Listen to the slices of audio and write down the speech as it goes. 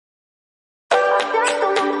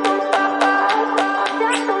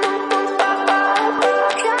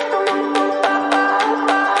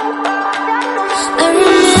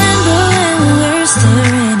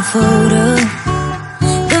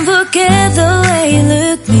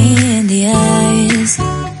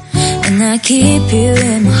keep you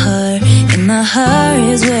in my heart. In my heart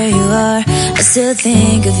is where you are. I still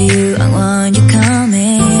think of you, I want you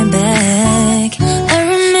coming back. I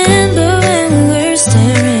remember when we were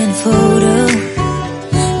staring at a photo.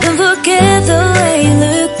 Don't forget the way you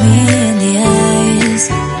look me in the eyes.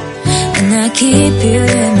 And I keep you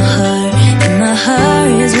in my heart. In my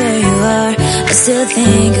heart is where you are. I still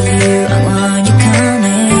think of you, I want you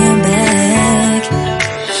coming back.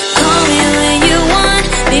 Call me when you want,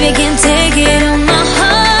 baby, I can't take it on my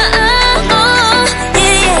heart.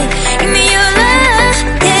 Yeah, yeah, give me your love,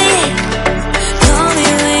 yeah, yeah. Call me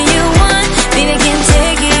when you want, baby, I can't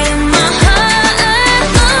take it on my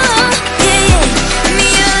heart. Yeah, yeah, give me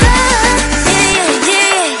your love, yeah, yeah,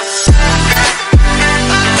 yeah.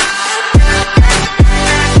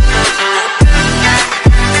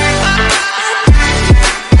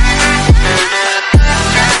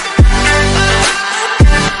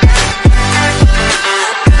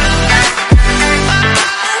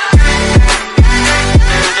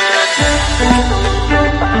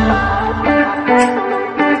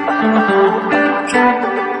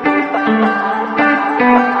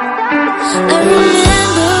 I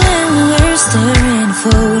remember when we were staring at a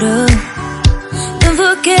photo. Don't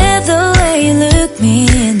forget the way you look me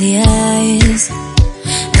in the eyes.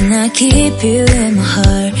 And I keep you in my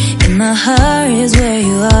heart. In my heart is where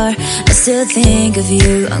you are. I still think of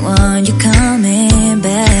you, I want you coming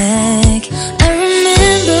back. I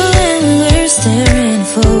remember when we were staring at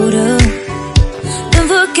a photo. Don't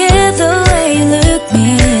forget the way you look me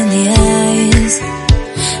in the eyes.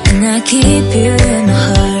 And I keep you in my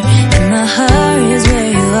heart.